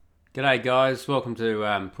G'day guys, welcome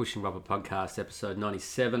to Pushing Rubber Podcast episode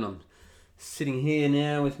 97. I'm sitting here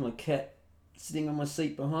now with my cat sitting on my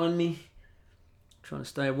seat behind me, trying to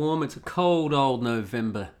stay warm. It's a cold old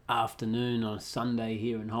November afternoon on a Sunday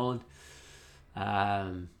here in Holland.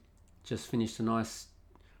 Just finished a nice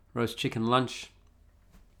roast chicken lunch,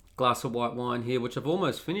 glass of white wine here, which I've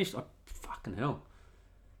almost finished. Fucking hell,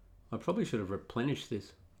 I probably should have replenished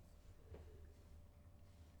this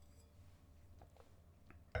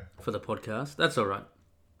for the podcast. That's all right.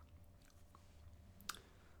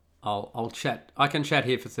 I'll chat. I can chat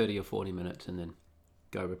here for 30 or 40 minutes and then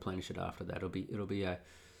go replenish it after that. It'll be a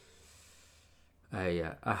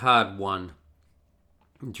hard one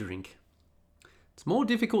drink. It's more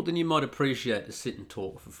difficult than you might appreciate to sit and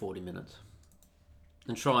talk for 40 minutes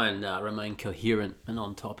and try and remain coherent and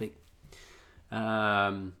on topic.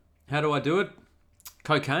 How do I do it?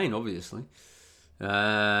 Cocaine, obviously. No,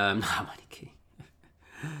 I'm only kidding.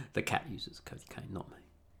 The cat uses cocaine, not me.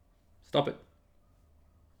 Stop it.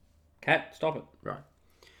 Cat, stop it. Right.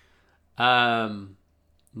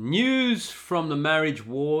 News from the marriage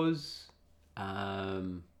wars.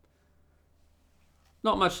 Not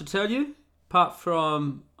much to tell you, apart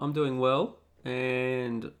from I'm doing well,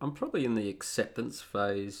 and I'm probably in the acceptance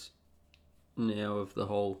phase now of the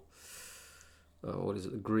whole,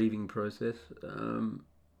 the grieving process.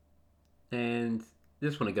 And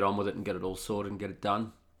just want to get on with it and get it all sorted and get it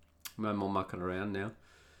done. No more mucking around now.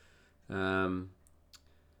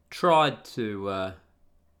 Tried to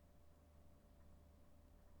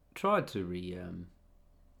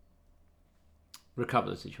recover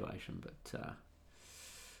the situation, but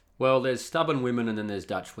there's stubborn women, and then there's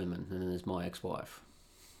Dutch women, and then there's my ex-wife.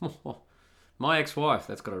 My ex-wife,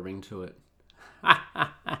 that's got a ring to it. But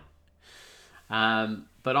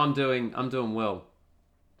I'm doing well.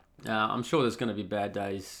 I'm sure there's going to be bad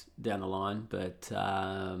days down the line, but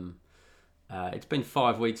it's been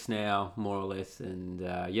 5 weeks now, more or less, and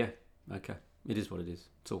okay, it is what it is.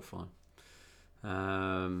 It's all fine.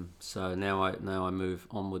 So now I move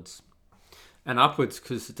onwards and upwards,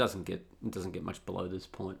 because it doesn't get much below this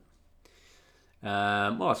point.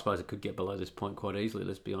 I suppose it could get below this point quite easily,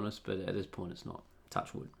 let's be honest, but at this point it's not.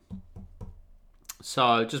 Touch wood.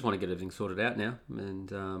 So just want to get everything sorted out now and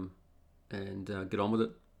get on with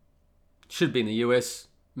it. Should be in the US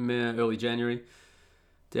early January,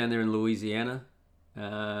 down there in Louisiana,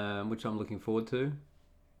 which I'm looking forward to.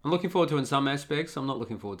 I'm looking forward to in some aspects. I'm not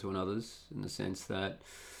looking forward to in others, in the sense that,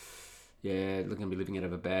 they're going to be living out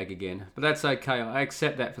of a bag again. But that's okay. I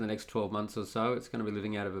accept that for the next 12 months or so. It's going to be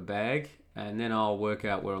living out of a bag, and then I'll work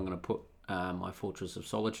out where I'm going to put my fortress of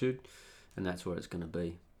solitude, and that's where it's going to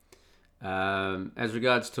be. As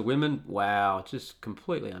regards to women, just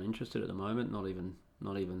completely uninterested at the moment.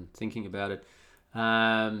 Not even thinking about it.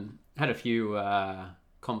 Had a few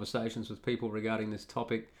conversations with people regarding this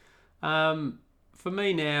topic. For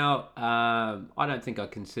me now, I don't think I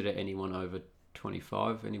consider anyone over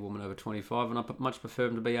 25, any woman over 25, and I much prefer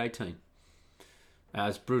them to be 18.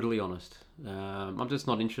 As brutally honest, I'm just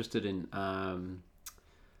not interested in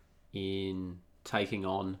taking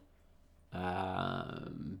on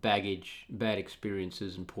baggage, bad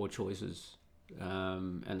experiences, and poor choices.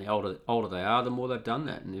 And the older they are, the more they've done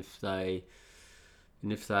that. And if they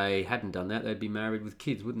hadn't done that, they'd be married with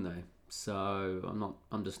kids, wouldn't they? So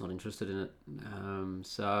I'm just not interested in it.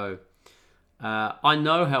 I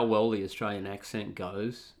know how well the Australian accent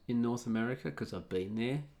goes in North America, because I've been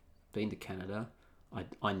there, been to Canada.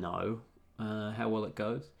 I know how well it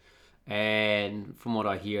goes, and from what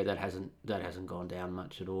I hear, that hasn't gone down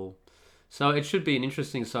much at all. So it should be an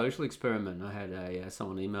interesting social experiment. I had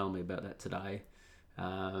someone email me about that today,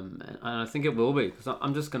 and I think it will be, because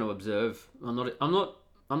I'm just going to observe. I'm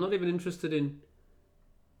not even interested in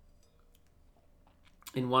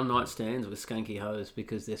one night stands with skanky hoes,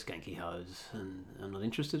 because they're skanky hoes, and I'm not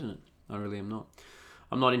interested in it. I really am not.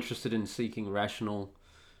 I'm not interested in seeking rational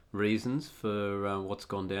reasons for what's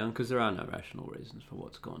gone down, because there are no rational reasons for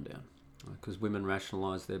what's gone down, because women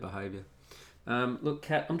rationalise their behaviour. Look,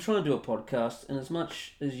 Kat, I'm trying to do a podcast, and as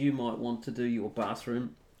much as you might want to do your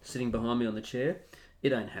bathroom sitting behind me on the chair,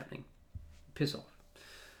 it ain't happening. Piss off.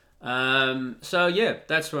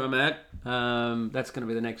 That's where I'm at. That's going to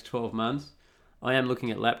be the next 12 months. I am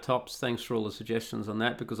looking at laptops. Thanks for all the suggestions on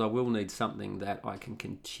that, because I will need something that I can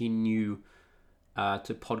continue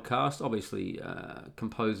to podcast. Obviously,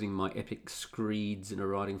 composing my epic screeds in a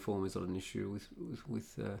writing form is not an issue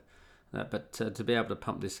with that, but to be able to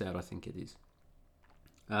pump this out, I think it is.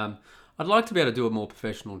 I'd like to be able to do a more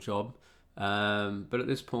professional job, but at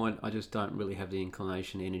this point, I just don't really have the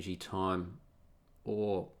inclination, energy, time,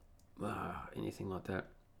 or anything like that.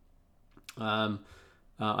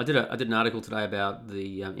 I did an article today about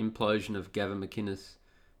the implosion of Gavin McInnes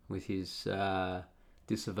with his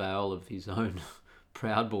disavowal of his own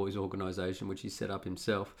Proud Boys organisation, which he set up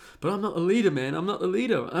himself. But I'm not the leader, man. I'm not the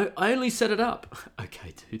leader. I only set it up.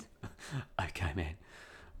 Okay, dude. Okay, man.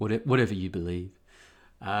 Whatever you believe.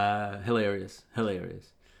 Hilarious.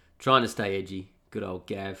 Trying to stay edgy. Good old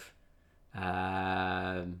Gav.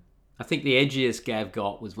 I think the edgiest Gav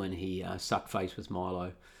got was when he sucked face with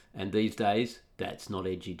Milo. And these days, that's not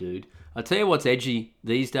edgy, dude. I tell you what's edgy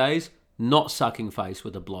these days: not sucking face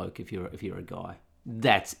with a bloke if you're a guy.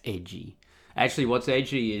 That's edgy. Actually, what's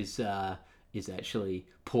edgy is actually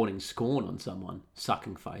pouring scorn on someone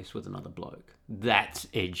sucking face with another bloke. That's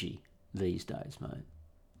edgy these days, mate.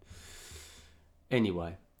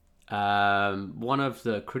 Anyway, one of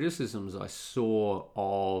the criticisms I saw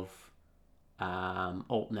of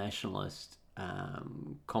alt-nationalist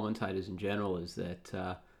commentators in general is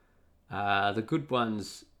that the good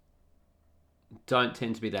ones don't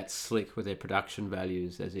tend to be that slick with their production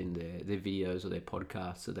values, as in their videos or their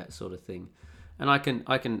podcasts or that sort of thing. And I can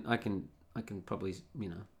probably,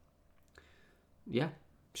 yeah,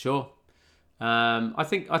 sure. I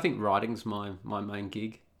think writing's my main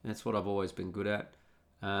gig. That's what I've always been good at.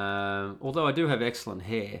 Although I do have excellent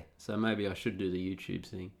hair, so maybe I should do the YouTube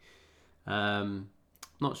thing.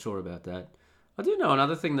 Not sure about that. I do know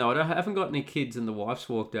another thing though. I haven't got any kids, and the wife's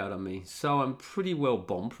walked out on me, so I'm pretty well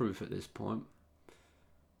bomb-proof at this point,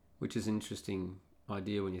 which is an interesting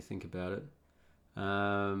idea when you think about it.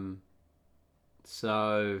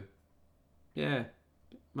 So, yeah,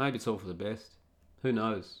 maybe it's all for the best. Who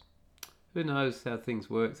knows? Who knows how things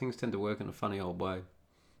work? Things tend to work in a funny old way.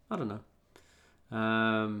 I don't know.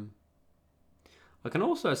 I can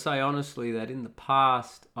also say honestly that in the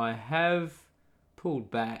past I have pulled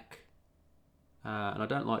back, and I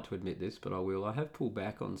don't like to admit this, but I will. I have pulled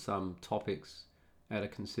back on some topics out of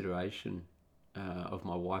consideration of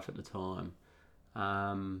my wife at the time.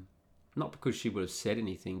 Not because she would have said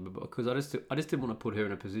anything, but because I just didn't want to put her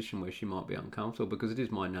in a position where she might be uncomfortable, because it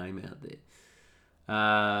is my name out there.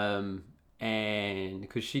 And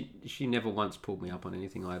because she never once pulled me up on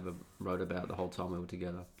anything I ever wrote about the whole time we were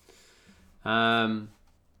together. So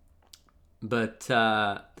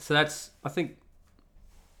that's, I think,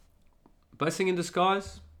 blessing in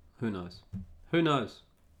disguise. Who knows, guys?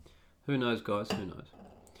 Who knows?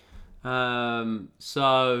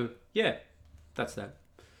 So yeah, that's that.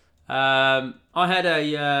 I had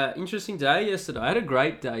a interesting day yesterday. I had a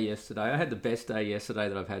great day yesterday. I had the best day yesterday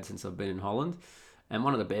that I've had since I've been in Holland, and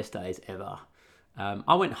one of the best days ever.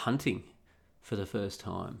 I went hunting for the first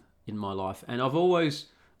time in my life, and I've always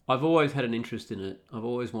had an interest in it. I've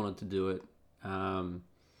always wanted to do it. I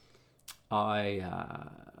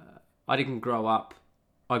didn't grow up.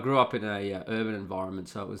 I grew up in a urban environment,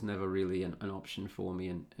 so it was never really an option for me.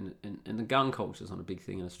 And the gun culture is not a big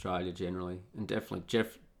thing in Australia generally, and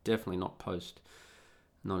definitely not post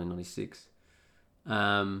 1996.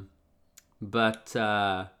 But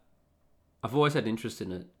I've always had interest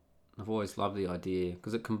in it. I've always loved the idea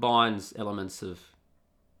because it combines elements of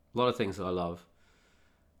a lot of things that I love.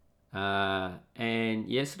 And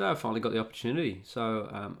yesterday I finally got the opportunity.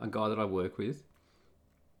 So a guy that I work with,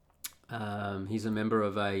 he's a member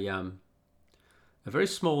of a very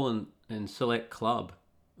small and select club,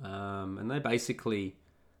 and they basically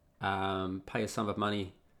pay a sum of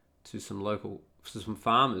money to some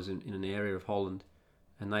farmers in an area of Holland,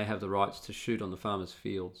 and they have the rights to shoot on the farmers'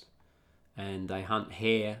 fields, and they hunt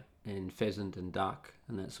hare and pheasant and duck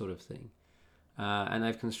and that sort of thing. And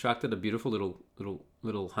they've constructed a beautiful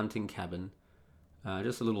little hunting cabin,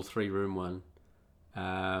 just a little 3-room one,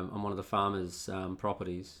 on one of the farmers'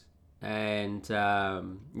 properties. And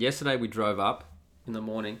yesterday we drove up in the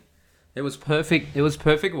morning. It was perfect. It was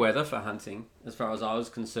perfect weather for hunting, as far as I was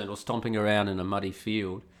concerned, or stomping around in a muddy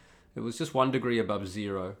field. It was just 1 degree above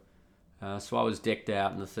zero. So I was decked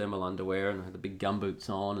out in the thermal underwear and I had the big gumboots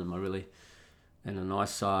on and a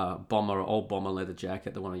nice old bomber leather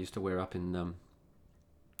jacket, the one I used to wear up in.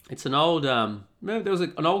 It's an old. Remember there was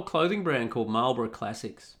an old clothing brand called Marlboro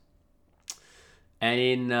Classics, and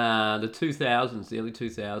in the 2000s, the early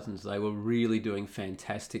 2000s, they were really doing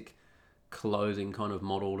fantastic clothing, kind of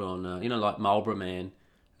modelled on, like Marlboro Man.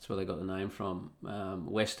 That's where they got the name from.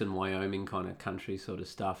 Western Wyoming kind of country sort of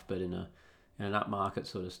stuff, but in an upmarket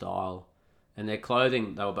sort of style. And their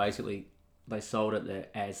clothing, they sold it there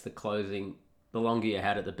as the clothing. The longer you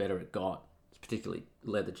had it, the better it got. It's particularly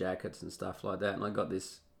leather jackets and stuff like that. And I got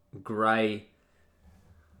this grey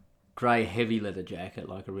heavy leather jacket,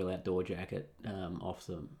 like a real outdoor jacket, off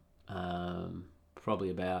them, probably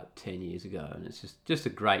about 10 years ago. And it's just a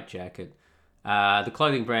great jacket. The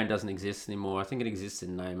clothing brand doesn't exist anymore. I think it exists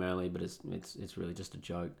in name only, but it's really just a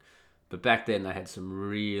joke. But back then they had some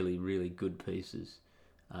really, really good pieces,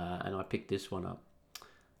 and I picked this one up.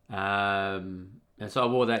 And so I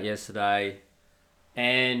wore that yesterday,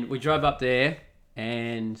 and we drove up there,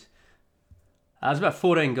 and there's about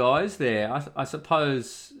 14 guys there. I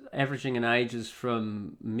suppose averaging in ages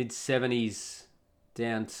from mid-70s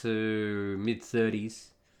down to mid-30s,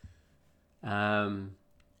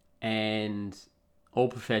 and all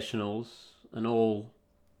professionals and all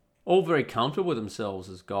very comfortable with themselves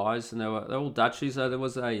as guys. And they're all Dutchies. So there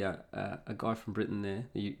was a guy from Britain there,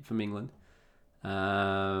 from England,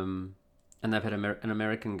 and they've had an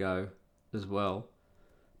American go as well.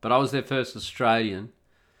 But I was their first Australian,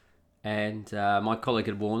 and my colleague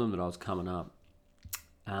had warned them that I was coming up.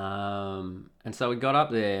 And so we got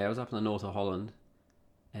up there. I was up in the north of Holland,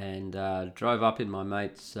 and drove up in my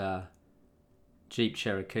mate's Jeep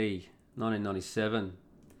Cherokee, 1997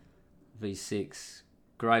 V6.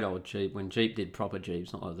 Great old Jeep. When Jeep did proper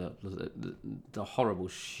Jeeps, not like the horrible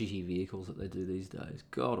shitty vehicles that they do these days.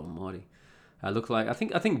 God Almighty. I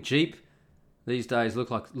think Jeep these days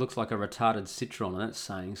looks like a retarded Citroen, and that's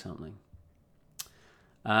saying something.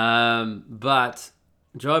 But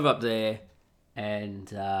drove up there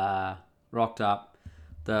and rocked up.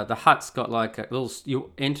 The hut's got like a little.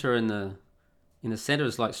 You enter in the centre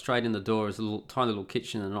is like straight in the door is a tiny little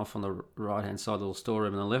kitchen, and off on the right hand side a little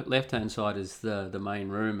storeroom, and the left hand side is the main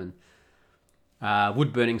room, and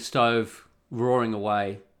wood burning stove roaring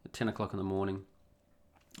away at 10 o'clock in the morning.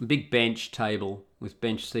 A big bench table with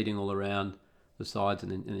bench seating all around the sides,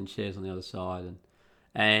 and then chairs on the other side,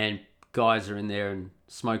 and guys are in there and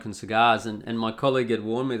smoking cigars, and my colleague had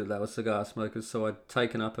warned me that they were cigar smokers, so I'd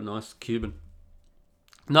taken up a nice Cuban.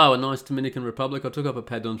 No, a nice Dominican Republic. I took up a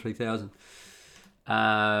Padron 3000.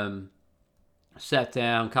 Sat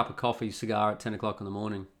down, cup of coffee, cigar at 10 o'clock in the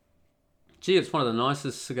morning. Gee, it's one of the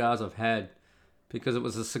nicest cigars I've had, because it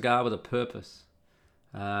was a cigar with a purpose.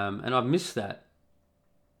 And I've missed that,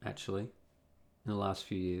 actually, in the last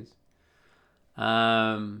few years.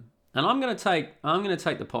 And I'm going to take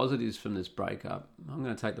the positives from this breakup. I'm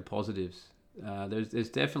going to take the positives. There's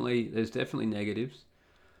definitely negatives,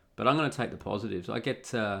 but I'm going to take the positives.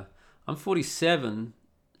 I'm 47,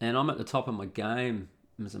 and I'm at the top of my game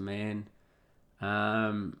as a man,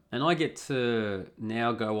 and I get to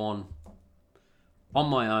now go on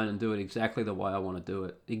my own and do it exactly the way I want to do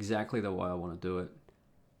it.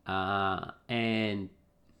 And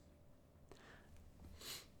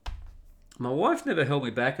my wife never held me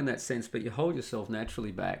back in that sense, but you hold yourself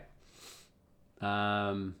naturally back.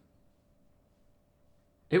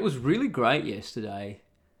 It was really great yesterday,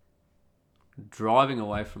 driving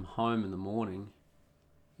away from home in the morning.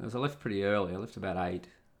 Because I left pretty early. I left about 8,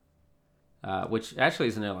 which actually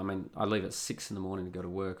isn't early. I mean, I leave at 6 in the morning to go to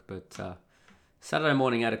work. But Saturday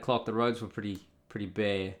morning, 8 o'clock, the roads were pretty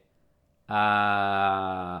bare.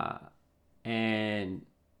 And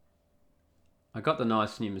I got the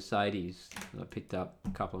nice new Mercedes that I picked up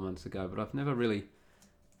a couple of months ago, but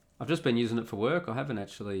I've just been using it for work. I haven't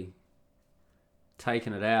actually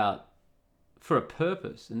taken it out for a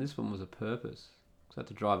purpose, and this one was a purpose. So I had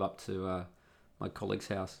to drive up to my colleague's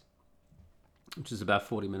house, which is about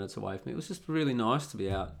 40 minutes away from me. It was just really nice to be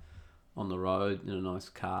out on the road in a nice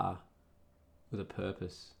car with a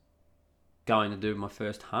purpose. Going to do my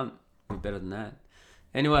first hunt. Better than that.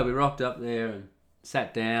 Anyway, we rocked up there and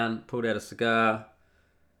sat down, pulled out a cigar,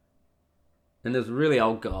 and there's a really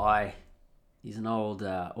old guy. He's an old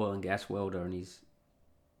oil and gas welder, and he's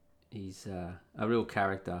a real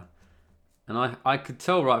character. And I could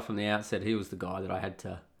tell right from the outset he was the guy that I had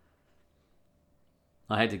to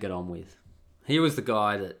get on with. He was the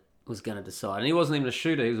guy that was going to decide. And he wasn't even a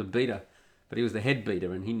shooter, he was a beater. But he was the head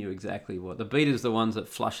beater, and he knew exactly what. The beaters are the ones that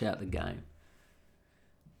flush out the game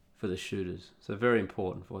for the shooters. So very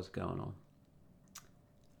important for what's going on.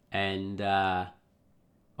 And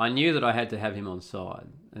I knew that I had to have him on side.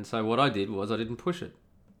 And so what I did was I didn't push it.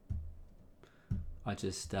 I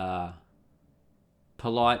just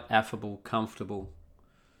polite, affable, comfortable.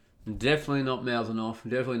 Definitely not mouthing off.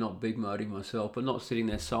 Definitely not big moding myself, but not sitting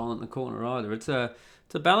there silent in the corner either. It's a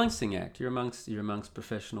balancing act. You're amongst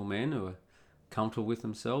professional men who are comfortable with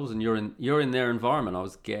themselves, and you're in their environment. I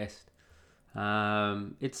was a guest.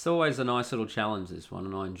 It's always a nice little challenge, this one,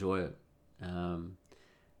 and I enjoy it.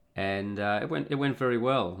 And it went very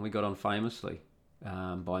well. We got on famously.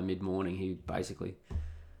 By mid-morning, he basically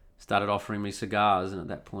started offering me cigars, and at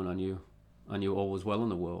that point, I knew all was well in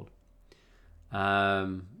the world.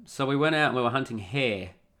 So we went out and we were hunting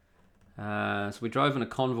hare. So we drove in a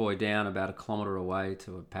convoy down about a kilometre away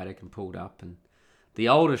to a paddock and pulled up, and the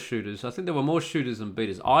older shooters, I think there were more shooters than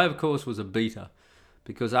beaters. I, of course, was a beater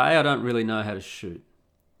because A, I don't really know how to shoot.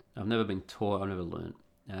 I've never been taught, I've never learned.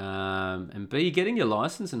 And B, getting your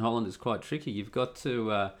license in Holland is quite tricky. You've got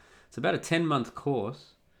to, it's about a 10-month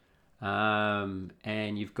course, and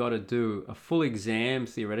you've got to do a full exam,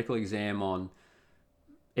 theoretical exam on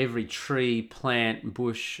every tree, plant,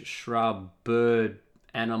 bush, shrub, bird,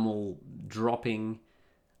 animal, dropping,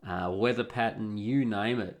 weather pattern, you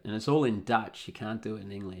name it. And it's all in Dutch. You can't do it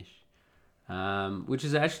in English. Which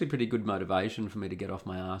is actually pretty good motivation for me to get off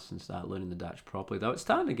my ass and start learning the Dutch properly. Though it's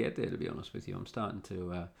starting to get there, to be honest with you. I'm starting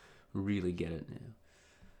to really get it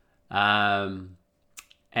now.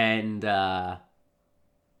 And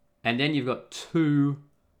then you've got two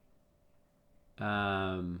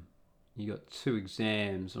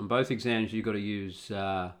exams. On both exams, you've got to use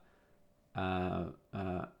a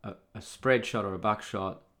spread shot or a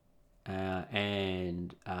buckshot,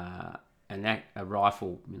 and a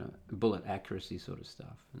rifle, bullet accuracy sort of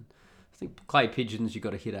stuff. And I think clay pigeons, you've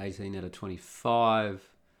got to hit 18 out of 25.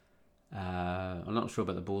 I'm not sure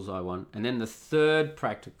about the bullseye one. And then the second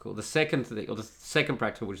practical,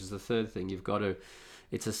 which is the third thing,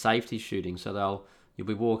 it's a safety shooting. So you'll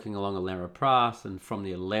be walking along a narrow path, and from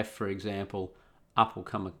your left, for example, up will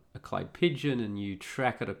come a clay pigeon, and you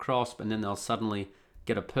track it across, and then they'll suddenly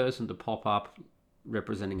get a person to pop up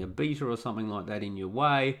representing a beater or something like that in your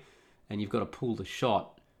way, and you've got to pull the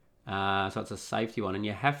shot. So it's a safety one, and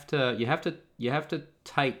you have to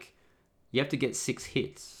get 6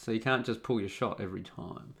 hits, so you can't just pull your shot every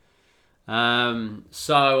time.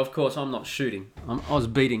 So of course I'm not shooting. I was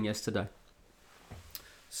beating yesterday.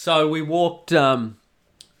 So we walked, and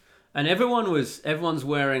everyone's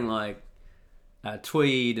wearing like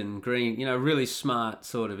tweed and green, really smart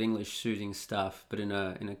sort of English shooting stuff, but in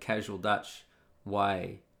a casual Dutch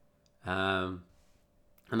way. And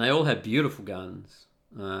they all had beautiful guns.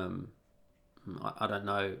 I don't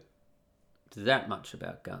know that much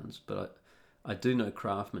about guns, but I do know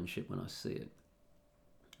craftsmanship when I see it.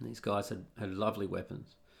 And these guys had lovely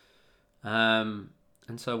weapons. And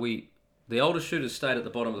so the older shooters stayed at the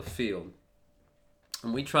bottom of the field,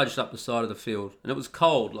 and we trudged up the side of the field, and it was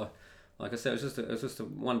cold. Like I said, it was just a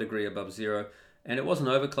 1 degree above zero, and it wasn't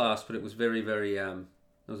overcast, but it was very, very. There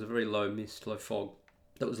was a very low mist, low fog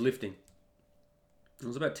that was lifting. It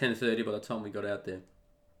was about 10:30 by the time we got out there,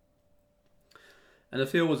 and the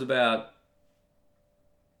field was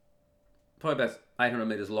probably about 800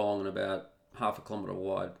 meters long and about half a kilometer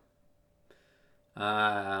wide.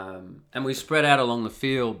 And we spread out along the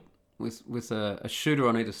field with a shooter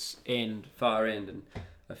on either far end, and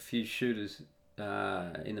a few shooters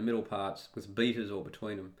in the middle parts with beaters all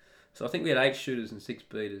between them. So I think we had 8 shooters and 6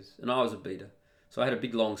 beaters, and I was a beater. So I had a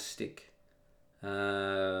big long stick,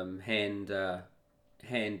 hand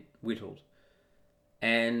whittled,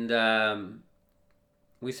 and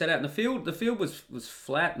we set out in the field. The field was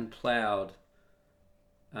flat and ploughed,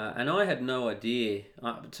 and I had no idea.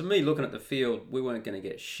 To me, looking at the field, we weren't going to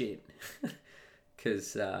get shit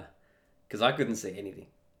because I couldn't see anything.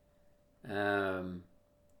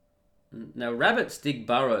 Now rabbits dig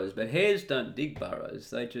burrows, but hares don't dig burrows.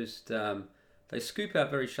 They just they scoop out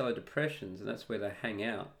very shallow depressions, and that's where they hang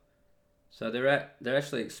out. So they're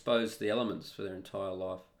actually exposed to the elements for their entire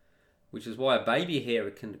life, which is why a baby hare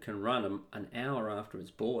can run an hour after it's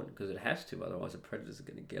born, because it has to, otherwise the predators are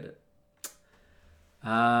going to get it.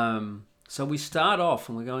 So we start off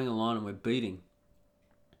and we're going along and we're beating,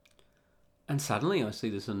 and suddenly I see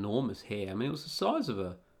this enormous hare. I mean, it was the size of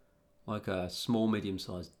a small,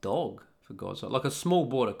 medium-sized dog, for God's sake. Like a small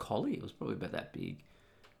border collie. It was probably about that big.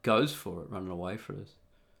 Goes for it, running away for us.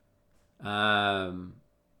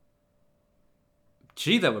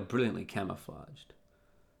 Gee, they were brilliantly camouflaged,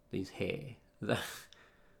 these hare.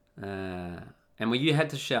 And you had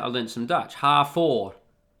to shout, I learned some Dutch. Haar voor.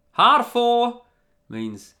 Haar voor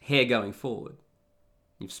means hare going forward.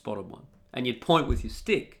 You've spotted one. And you'd point with your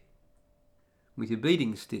stick, with your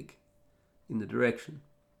beating stick, in the direction.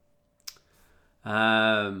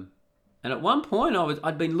 And at one point,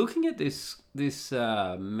 I'd been looking at this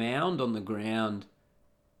mound on the ground,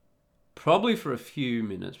 probably for a few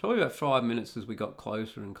minutes, probably about 5 minutes as we got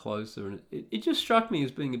closer and closer, and it just struck me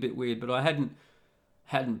as being a bit weird, but I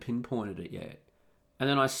hadn't pinpointed it yet. And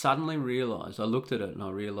then I suddenly realised, I looked at it and I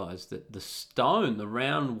realised that the stone, the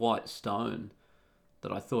round white stone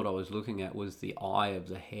that I thought I was looking at, was the eye of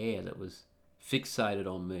the hare that was fixated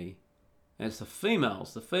on me. And it's the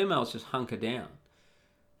females just hunker down.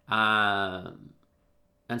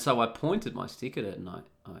 And so I pointed my stick at it, and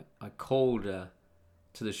I called to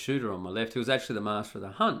the shooter on my left, who was actually the master of the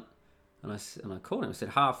hunt. And I called him. I said,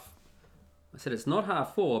 it's not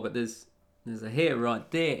half four, but there's there's a hare right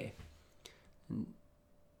there. And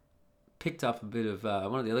picked up a bit of,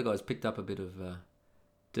 one of the other guys picked up a bit of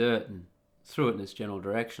dirt and threw it in its general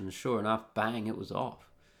direction. And sure enough, bang, it was off.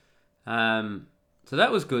 So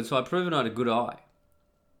that was good. So I proven I had a good eye.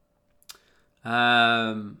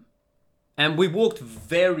 And we walked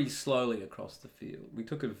very slowly across the field. We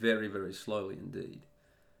took it very, very slowly indeed.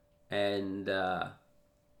 And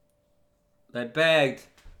they bagged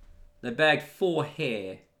 4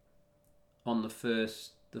 hare on the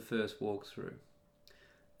first walkthrough.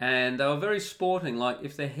 And they were very sporting. Like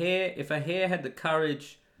if a hare had the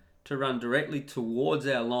courage to run directly towards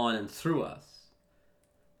our line and through us,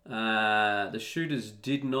 the shooters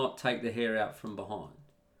did not take the hare out from behind.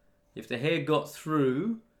 If the hare got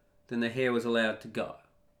through, then the hare was allowed to go,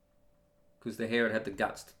 because the hare had the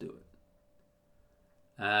guts to do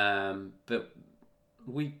it. But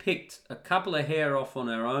we picked a couple of hare off on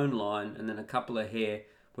our own line, and then a couple of hare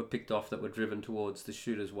were picked off that were driven towards the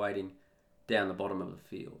shooters waiting down the bottom of the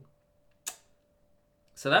field.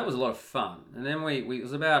 So that was a lot of fun. And then it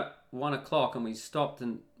was about 1 o'clock, and we stopped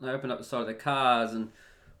and they opened up the side of the cars, and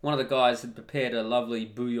one of the guys had prepared a lovely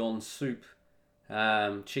bouillon soup,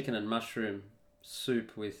 chicken and mushroom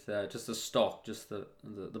soup with just the stock, just the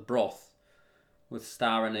broth, with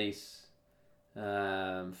star anise,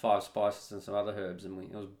 5 spices and some other herbs, and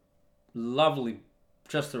it was lovely,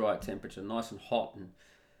 just the right temperature, nice and hot, and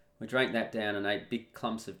we drank that down and ate big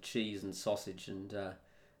clumps of cheese and sausage, and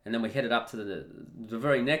then we headed up to the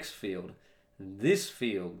very next field. This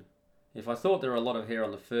field, if I thought there were a lot of hare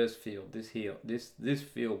on the first field, this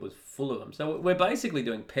field was full of them. So we're basically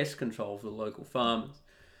doing pest control for the local farmers,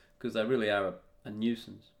 because they really are a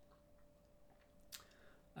nuisance.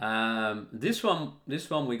 This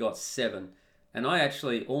one we got 7, and I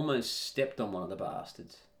actually almost stepped on one of the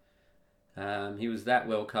bastards. He was that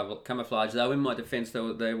well camouflaged. Though in my defence,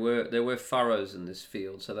 there were furrows in this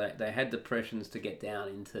field, so they had depressions to get down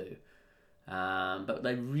into. But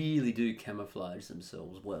they really do camouflage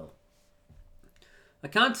themselves well. I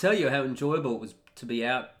can't tell you how enjoyable it was to be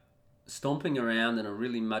out stomping around in a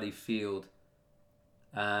really muddy field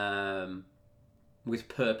with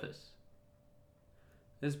purpose.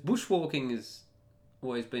 There's bushwalking has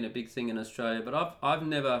always been a big thing in Australia, but I've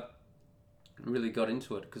never really got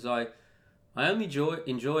into it, because I only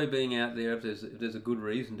enjoy being out there if there's a good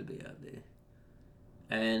reason to be out there.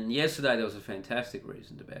 And yesterday there was a fantastic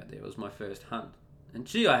reason to be out there. It was my first hunt, and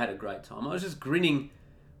gee, I had a great time. I was just grinning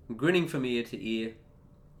from ear to ear.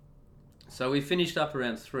 So we finished up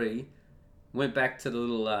around 3, went back to the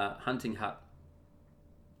little hunting hut,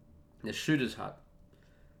 the shooter's hut,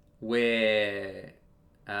 where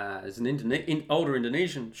there's an older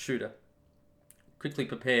Indonesian shooter. Quickly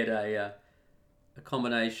prepared a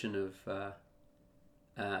combination of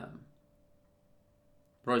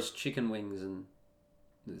roast chicken wings and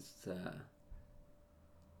there's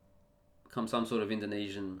some sort of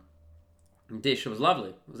Indonesian dish. It was lovely.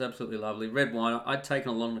 It was absolutely lovely. Red wine. I'd taken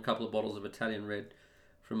along a couple of bottles of Italian red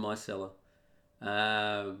from my cellar.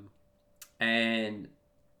 And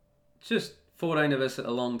just 14 of us at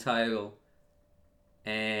a long table,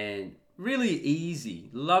 and really easy,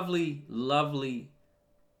 lovely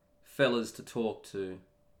fellas to talk to.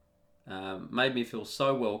 Made me feel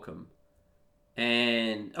so welcome.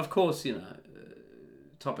 And of course,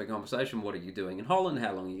 topic of conversation, what are you doing in Holland?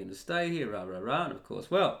 How long are you going to stay here? Rah, rah, rah. And of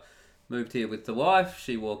course, well, moved here with the wife.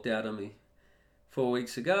 She walked out on me 4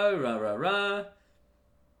 weeks ago. Rah, rah, rah.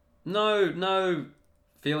 No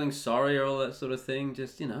feeling sorry or all that sort of thing.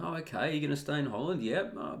 Just, okay, you're going to stay in Holland?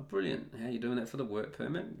 Yep. Oh, brilliant. How are you doing that for the work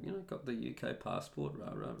permit? Got the UK passport.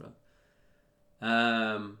 Rah, rah,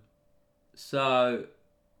 rah. So,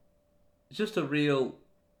 just a real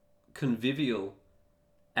convivial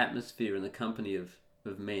atmosphere in the company of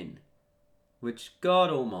men, which,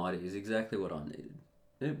 God Almighty, is exactly what I needed.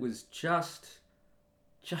 It was just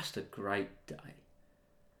a great day.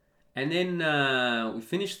 And then we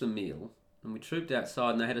finished the meal and we trooped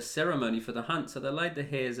outside, and they had a ceremony for the hunt. So they laid the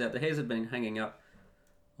hares out. The hares had been hanging up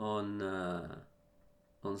on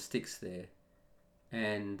sticks there,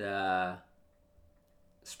 and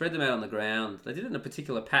spread them out on the ground. They did it in a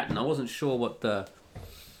particular pattern. I wasn't sure what the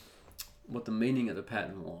meaning of the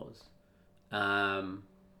pattern was. And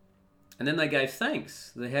then they gave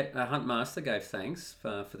thanks. The hunt master gave thanks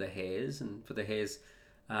for the hares, and for the hares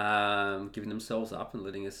giving themselves up and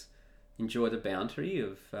letting us enjoy the bounty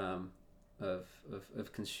of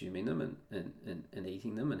consuming them and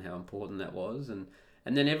eating them, and how important that was. And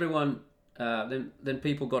then everyone, then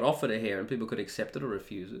people got offered a hare, and people could accept it or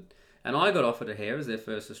refuse it. And I got offered a hare as their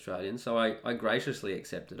first Australian, so I graciously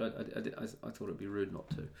accepted. I thought it'd be rude not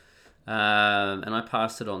to. And I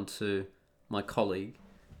passed it on to my colleague.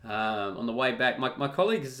 On the way back, my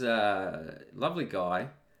colleague's a lovely guy, a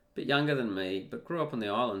bit younger than me, but grew up on the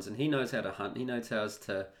islands, and he knows how to hunt. He knows how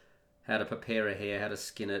to prepare a hare, how to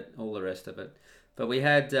skin it, all the rest of it. But we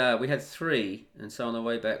had three, and so on the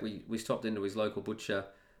way back, we stopped into his local butcher,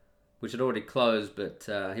 which had already closed, but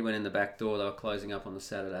he went in the back door. They were closing up on the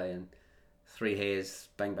Saturday, and 3 hares,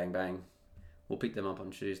 bang, bang, bang. We'll pick them up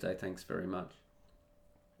on Tuesday, thanks very much.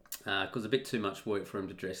 Because a bit too much work for him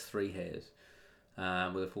to dress 3 hares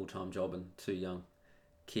with a full-time job and 2 young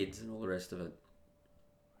kids and all the rest of it.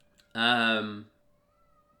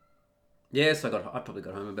 Yes, I probably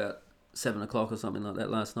got home about 7 o'clock or something like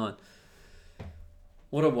that last night.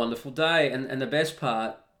 What a wonderful day. And the best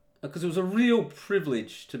part, because it was a real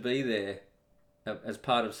privilege to be there as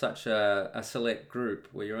part of such a select group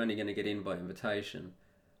where you're only going to get in by invitation.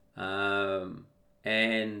 And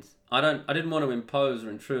I didn't want to impose or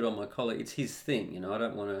intrude on my colleague. It's his thing, I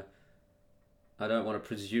don't want to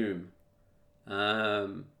presume.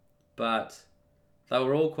 But they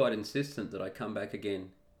were all quite insistent that I come back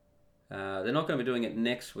again. They're not going to be doing it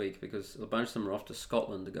next week because a bunch of them are off to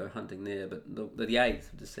Scotland to go hunting there. But the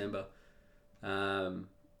 8th of December, I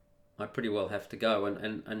pretty well have to go,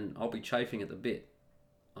 and I'll be chafing at the bit.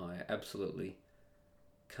 I absolutely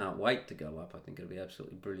can't wait to go up. I think it'll be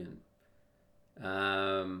absolutely brilliant. They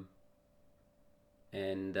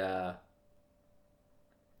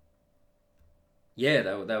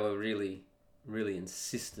were really, really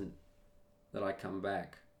insistent that I come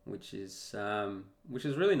back, which is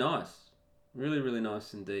really nice, really, really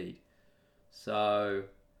nice indeed. So,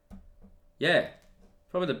 yeah,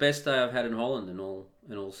 probably the best day I've had in Holland in all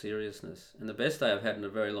seriousness, and the best day I've had in a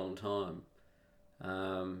very long time.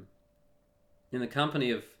 In the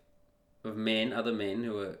company of other men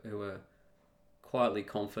who are quietly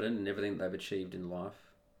confident in everything they've achieved in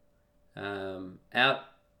life. Out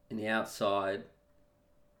in the outside,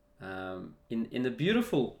 in the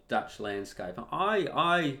beautiful Dutch landscape.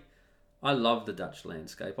 I love the Dutch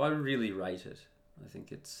landscape. I really rate it. I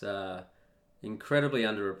think it's incredibly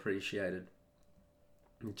underappreciated.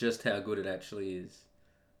 Just how good it actually is.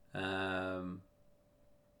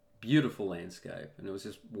 Beautiful landscape, and it was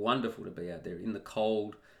just wonderful to be out there in the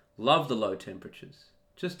cold. Love the low temperatures.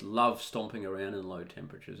 Just love stomping around in low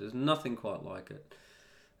temperatures. There's nothing quite like it.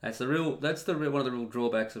 That's one of the real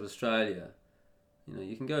drawbacks of Australia.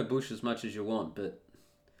 You can go bush as much as you want, but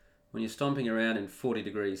when you're stomping around in 40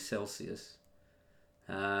 degrees Celsius,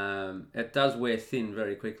 it does wear thin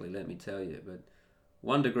very quickly, let me tell you. But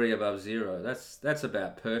 1 degree above zero, that's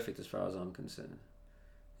about perfect as far as I'm concerned.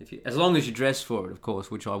 As long as you dress for it, of course,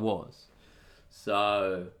 which I was.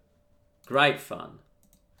 So, great fun.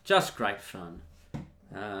 Just great fun.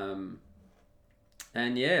 And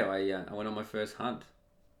yeah, I went on my first hunt.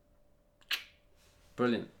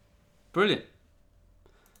 Brilliant.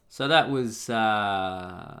 So that was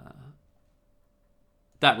my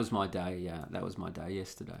day. That was my day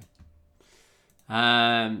yesterday.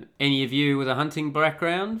 Any of you with a hunting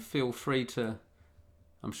background, feel free to.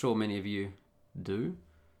 I'm sure many of you do.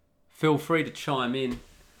 Feel free to chime in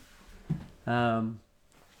the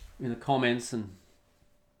comments, and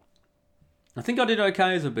I think I did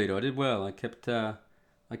okay as a beater. I did well. I kept up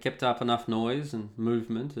enough noise and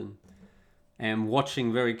movement, and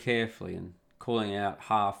watching very carefully and calling out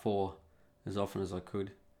half or as often as I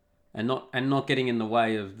could, and not getting in the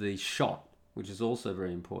way of the shot, which is also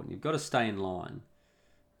very important. You've got to stay in line,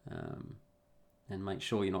 and make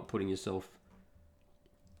sure you're not putting yourself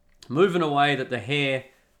moving away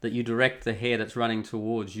that you direct the hare that's running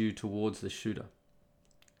towards you towards the shooter,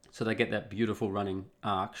 so they get that beautiful running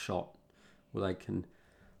arc shot where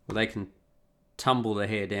they can tumble the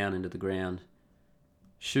hare down into the ground,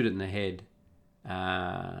 shoot it in the head,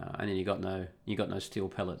 and then you got no steel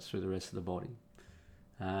pellets through the rest of the body.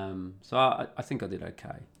 So I think I did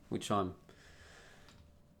okay, which I'm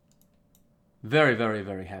very, very,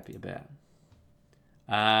 very happy about.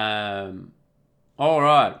 All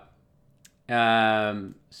right.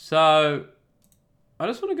 So I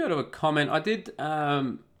just want to go to a comment. I did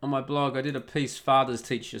on my blog. I did a piece, "Fathers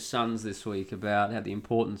Teach Your Sons," this week about how the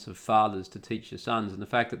importance of fathers to teach your sons, and the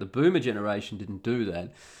fact that the boomer generation didn't do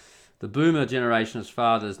that. The boomer generation's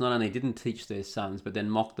fathers not only didn't teach their sons, but then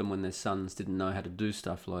mocked them when their sons didn't know how to do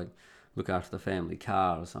stuff like look after the family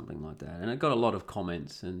car or something like that. And it got a lot of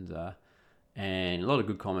comments and a lot of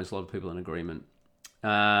good comments, a lot of people in agreement.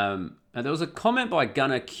 And there was a comment by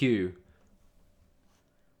Gunnar Q,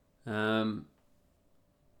 who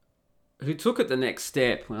took it the next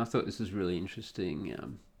step. And I thought this was really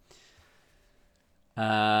interesting. So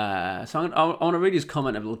I want to read his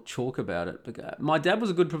comment and we'll talk about it. My dad was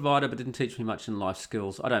a good provider but didn't teach me much in life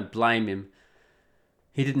skills. I don't blame him.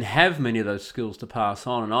 He didn't have many of those skills to pass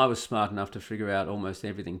on, and I was smart enough to figure out almost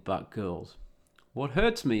everything but girls. What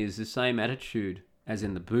hurts me is the same attitude as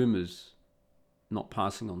in the boomers not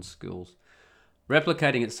passing on skills,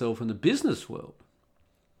 replicating itself in the business world.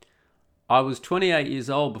 I was 28 years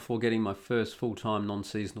old before getting my first full-time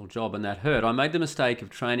non-seasonal job, and that hurt. I made the mistake of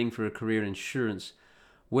training for a career in insurance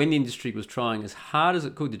when the industry was trying as hard as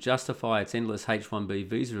it could to justify its endless H-1B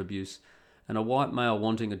visa abuse, and a white male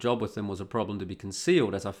wanting a job with them was a problem to be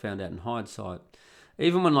concealed, as I found out in hindsight.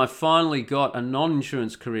 Even when I finally got a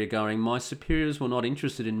non-insurance career going, my superiors were not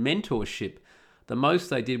interested in mentorship. The most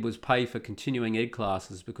they did was pay for continuing ed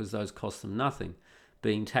classes because those cost them nothing,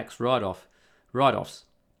 being tax write-offs.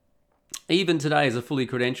 Even today, as a fully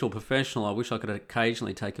credentialed professional, I wish I could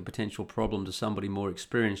occasionally take a potential problem to somebody more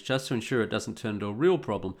experienced just to ensure it doesn't turn into a real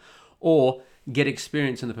problem, or get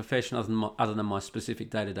experience in the profession other than my specific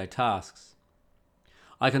day-to-day tasks.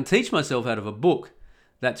 I can teach myself out of a book,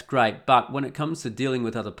 that's great, but when it comes to dealing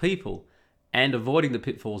with other people and avoiding the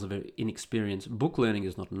pitfalls of inexperience, book learning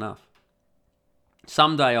is not enough.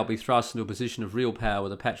 Someday I'll be thrust into a position of real power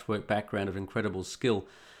with a patchwork background of incredible skill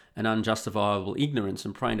and unjustifiable ignorance,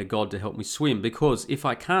 and praying to God to help me swim, because if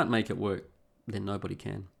I can't make it work, then nobody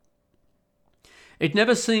can. It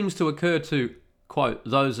never seems to occur to, quote,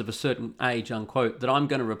 those of a certain age, unquote, that I'm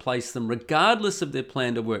going to replace them regardless of their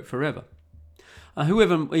plan to work forever.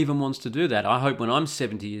 Whoever even wants to do that, I hope when I'm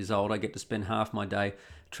 70 years old I get to spend half my day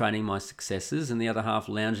training my successors and the other half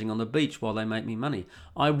lounging on the beach while they make me money.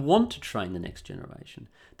 I want to train the next generation.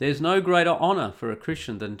 There's no greater honour for a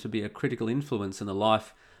Christian than to be a critical influence in the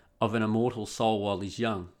life of an immortal soul while he's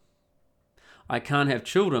young. I can't have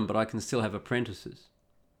children, but I can still have apprentices.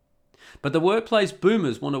 But the workplace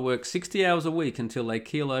boomers want to work 60 hours a week until they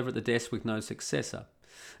keel over at the desk with no successor.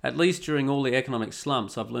 At least during all the economic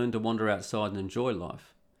slumps, I've learned to wander outside and enjoy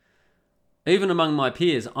life. Even among my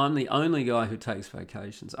peers, I'm the only guy who takes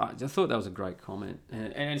vacations. I just thought that was a great comment.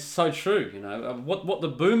 And it's so true, you know. What the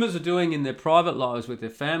boomers are doing in their private lives with their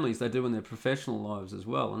families, they do in their professional lives as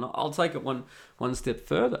well. And I'll take it one step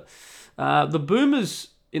further. The boomers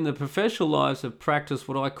in the professional lives have practiced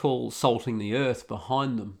what I call salting the earth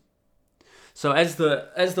behind them. So as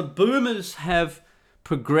the boomers have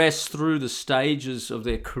progressed through the stages of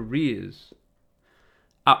their careers,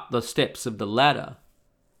 up the steps of the ladder,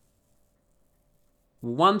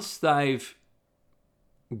 once they've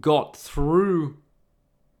got through,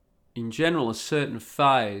 in general, a certain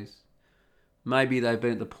phase, maybe they've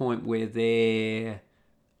been at the point where they're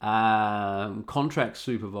contract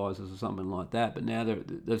supervisors or something like that, but now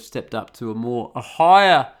they've stepped up to a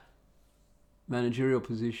higher managerial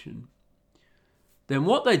position, then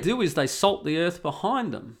what they do is they salt the earth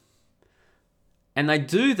behind them. And they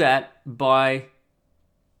do that by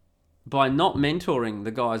not mentoring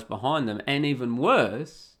the guys behind them, and even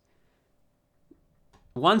worse,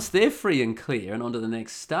 once they're free and clear and onto the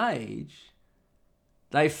next stage,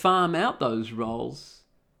 they farm out those roles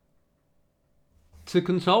to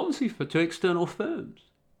consultancy, to external firms.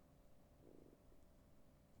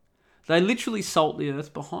 They literally salt the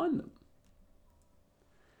earth behind them.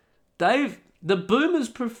 The boomers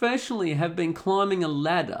professionally have been climbing a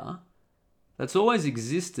ladder that's always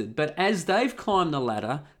existed, but as they've climbed the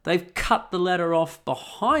ladder, they've cut the ladder off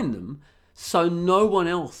behind them so no one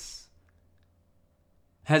else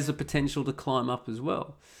has the potential to climb up as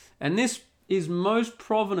well. And this is most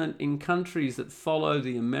prominent in countries that follow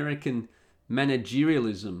the American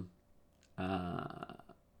managerialism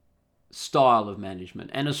style of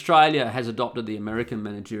management. And Australia has adopted the American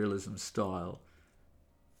managerialism style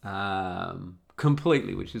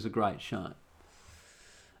completely, which is a great shame.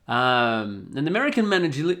 And the American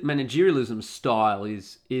managerialism style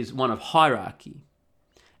is one of hierarchy.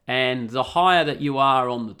 And the higher that you are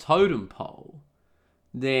on the totem pole,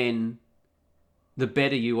 then the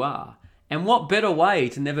better you are. And what better way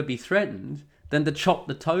to never be threatened than to chop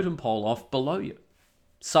the totem pole off below you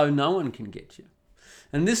so no one can get you.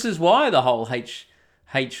 And this is why the whole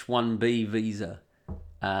H-1B visa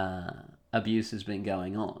abuse has been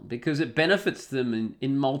going on, because it benefits them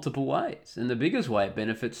in multiple ways. And the biggest way it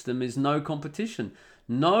benefits them is no competition.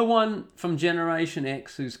 No one from Generation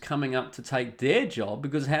X who's coming up to take their job,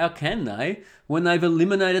 because how can they when they've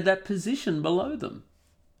eliminated that position below them?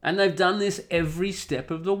 And they've done this every step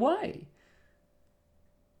of the way.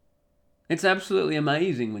 It's absolutely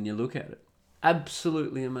amazing when you look at it.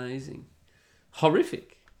 Absolutely amazing.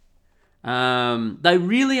 Horrific. They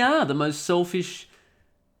really are the most selfish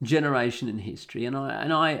generation in history, and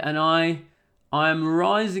I am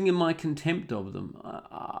rising in my contempt of them.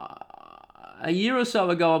 A year or so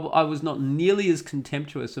ago, I was not nearly as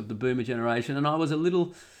contemptuous of the boomer generation, and I was a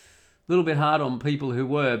little little bit hard on people who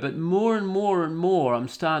were, but more and more and more, I'm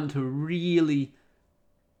starting to really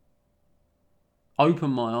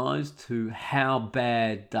open my eyes to how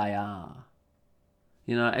bad they are.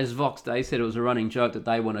 You know, as Vox Day said, it was a running joke that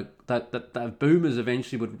that boomers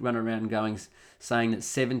eventually would run around saying that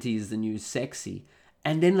 70 is the new sexy,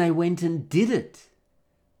 and then they went and did it.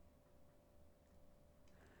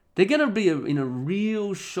 They're going to be in a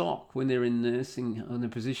real shock when they're in nursing, in a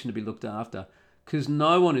position to be looked after, because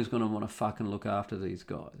no one is going to want to fucking look after these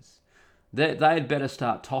guys. They'd better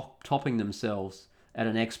start topping themselves at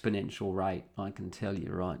an exponential rate, I can tell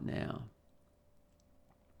you right now.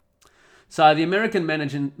 So the American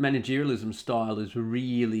managerialism style is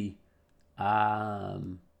really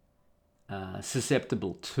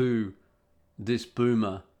susceptible to this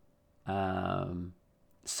boomer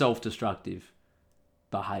self-destructive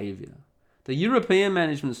behaviour. The European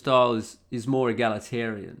management style is more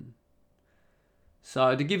egalitarian.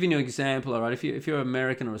 So to give you an example, all right, if you're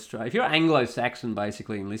American or Australian, if you're Anglo-Saxon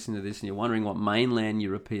basically and listening to this and you're wondering what mainland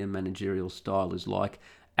European managerial style is like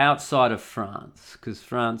outside of France, because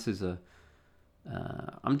France is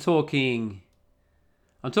I'm talking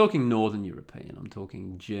Northern European. I'm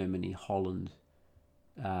talking Germany, Holland,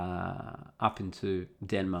 up into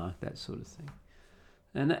Denmark, that sort of thing.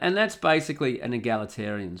 And that's basically an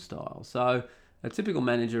egalitarian style. So a typical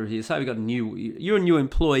manager here, say you're a new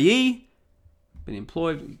employee, been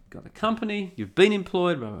employed, you've got a company, you've been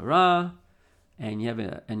employed, rah rah rah, and you have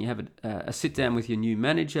a sit down with your new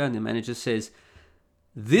manager, and the manager says,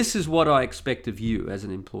 "This is what I expect of you as an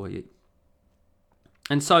employee."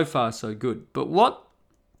 And so far, so good. But what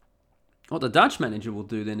the Dutch manager will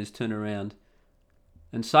do then is turn around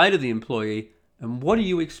and say to the employee, "And what do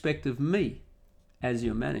you expect of me as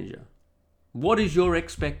your manager? What is your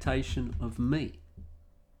expectation of me?"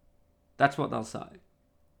 That's what they'll say.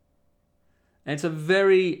 And it's a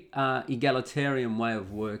very egalitarian way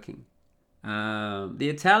of working. The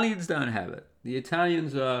Italians don't have it. The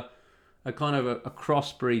Italians are a kind of a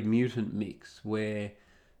crossbreed mutant mix where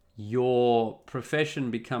your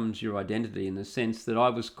profession becomes your identity, in the sense that I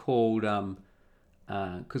was called,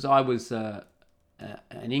 because I was an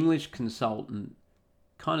English consultant,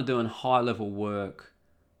 kind of doing high-level work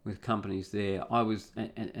with companies there. I was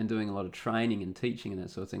and doing a lot of training and teaching and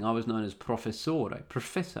that sort of thing. I was known as professore,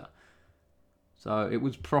 professor. So it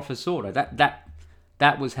was professore.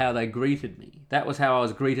 That was how they greeted me. That was how I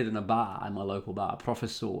was greeted in my local bar,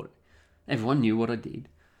 professore. Everyone knew what I did.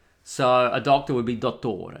 So a doctor would be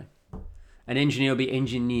dottore. An engineer would be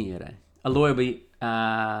ingegnere. A lawyer would be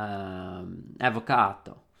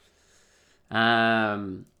avvocato.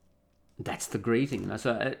 That's the greeting. You know?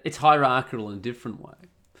 So it's hierarchical in a different way.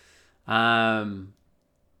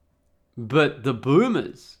 But the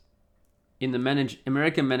boomers in the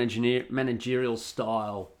American managerial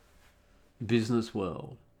style business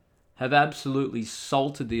world have absolutely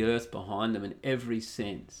salted the earth behind them in every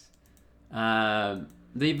sense.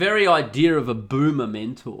 The very idea of a boomer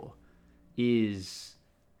mentor is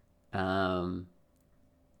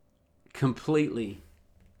completely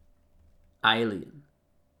alien.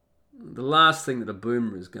 The last thing that a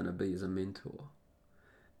boomer is going to be is a mentor.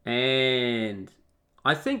 And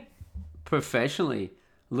I think professionally,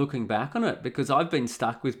 looking back on it, because I've been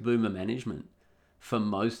stuck with boomer management for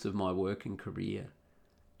most of my working career,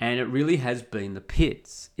 and it really has been the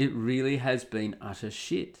pits. It really has been utter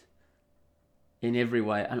shit in every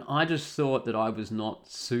way. And I just thought that I was not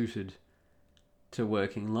suited to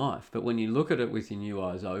working life. But when you look at it with your new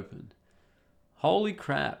eyes open, holy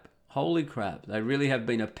crap, they really have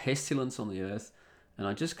been a pestilence on the earth, and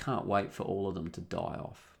I just can't wait for all of them to die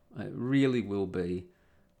off. It really will be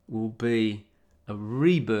a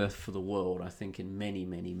rebirth for the world, I think, in many,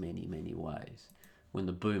 many, many, many ways, when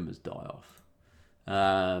the boomers die off.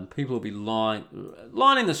 People will be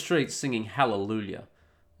lining the streets singing hallelujah,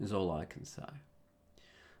 is all I can say.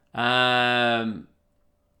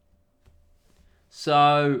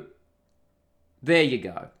 So there you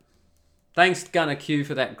go. Thanks, Gunnar Q,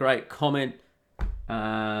 for that great comment.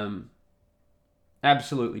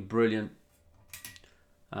 Absolutely brilliant.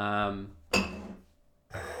 The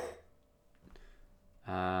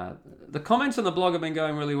comments on the blog have been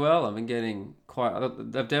going really well. I've been getting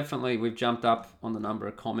we've jumped up on the number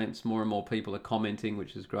of comments. More and more people are commenting,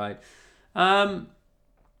 which is great. I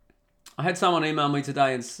had someone email me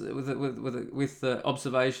today with the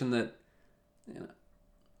observation that, you know,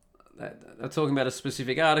 they're talking about a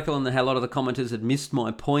specific article and how a lot of the commenters had missed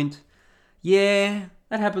my point. Yeah,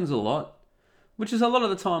 that happens a lot, which is a lot of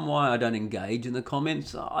the time why I don't engage in the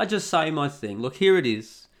comments. I just say my thing. Look, here it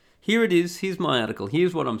is. Here's my article.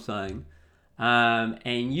 Here's what I'm saying.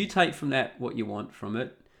 And you take from that what you want from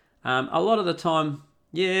it. A lot of the time,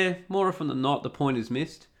 yeah, more often than not, the point is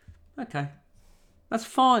missed. Okay, that's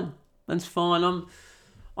fine. That's fine.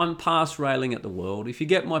 I'm past railing at the world. If you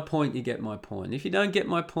get my point, you get my point. If you don't get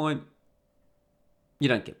my point, you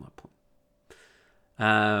don't get my point.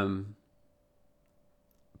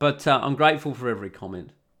 But I'm grateful for every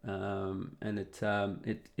comment, and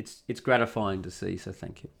it's gratifying to see. So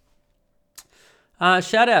thank you.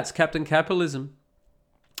 Shout outs, Captain Capitalism,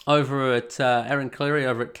 over at Aaron Cleary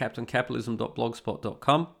over at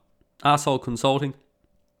captaincapitalism.blogspot.com. Arsehole Consulting,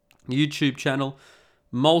 YouTube channel,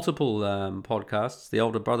 multiple podcasts, the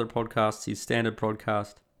Older Brother podcast, his standard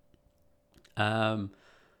podcast,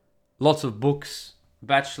 lots of books,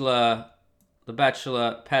 The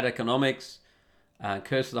Bachelor, Pad Economics,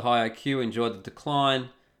 Curse of the High IQ, Enjoy the Decline,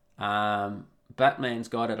 Batman's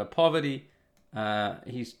Guide Out of Poverty.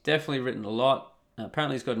 He's definitely written a lot.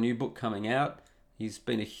 Apparently he's got a new book coming out. He's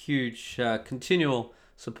been a huge continual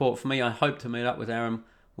support for me. I hope to meet up with Aaron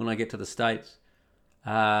when I get to the States.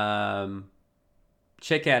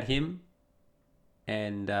 Check out him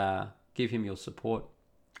and give him your support.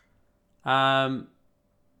 Book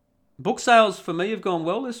sales for me have gone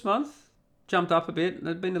well this month. Jumped up a bit.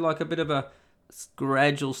 There's been like a bit of a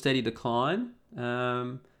gradual, steady decline.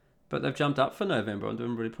 But they've jumped up for November. I'm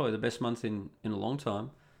doing probably the best month in a long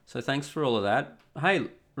time. So thanks for all of that. Hey,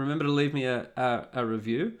 remember to leave me a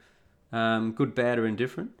review. Good, bad, or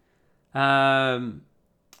indifferent. Follow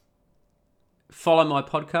my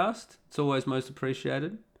podcast. It's always most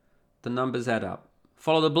appreciated. The numbers add up.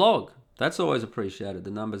 Follow the blog. That's always appreciated.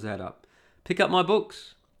 The numbers add up. Pick up my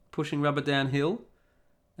books. Pushing Rubber Downhill,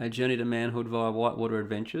 A Journey to Manhood via Whitewater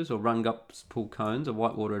Adventures, or Run Gups Pull Cones, A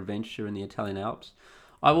Whitewater Adventure in the Italian Alps.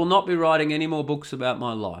 I will not be writing any more books about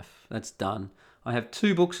my life. That's done. I have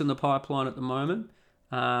 2 books in the pipeline at the moment,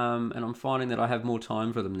 and I'm finding that I have more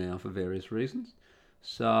time for them now for various reasons.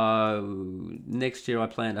 So next year I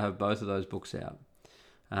plan to have both of those books out.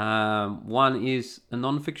 One is a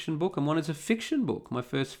non-fiction book and one is a fiction book. My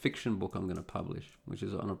first fiction book I'm going to publish, which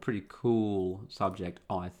is on a pretty cool subject,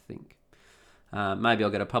 I think. Maybe I'll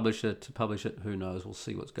get a publisher to publish it. Who knows? We'll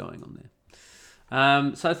see what's going on there.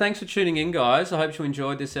 So thanks for tuning in, guys. I hope you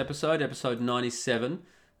enjoyed this episode 97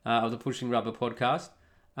 of the Pushing Rubber podcast.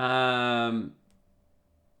 Have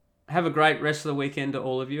a great rest of the weekend to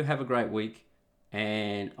all of you. Have a great week.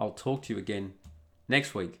 And I'll talk to you again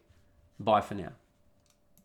next week. Bye for now.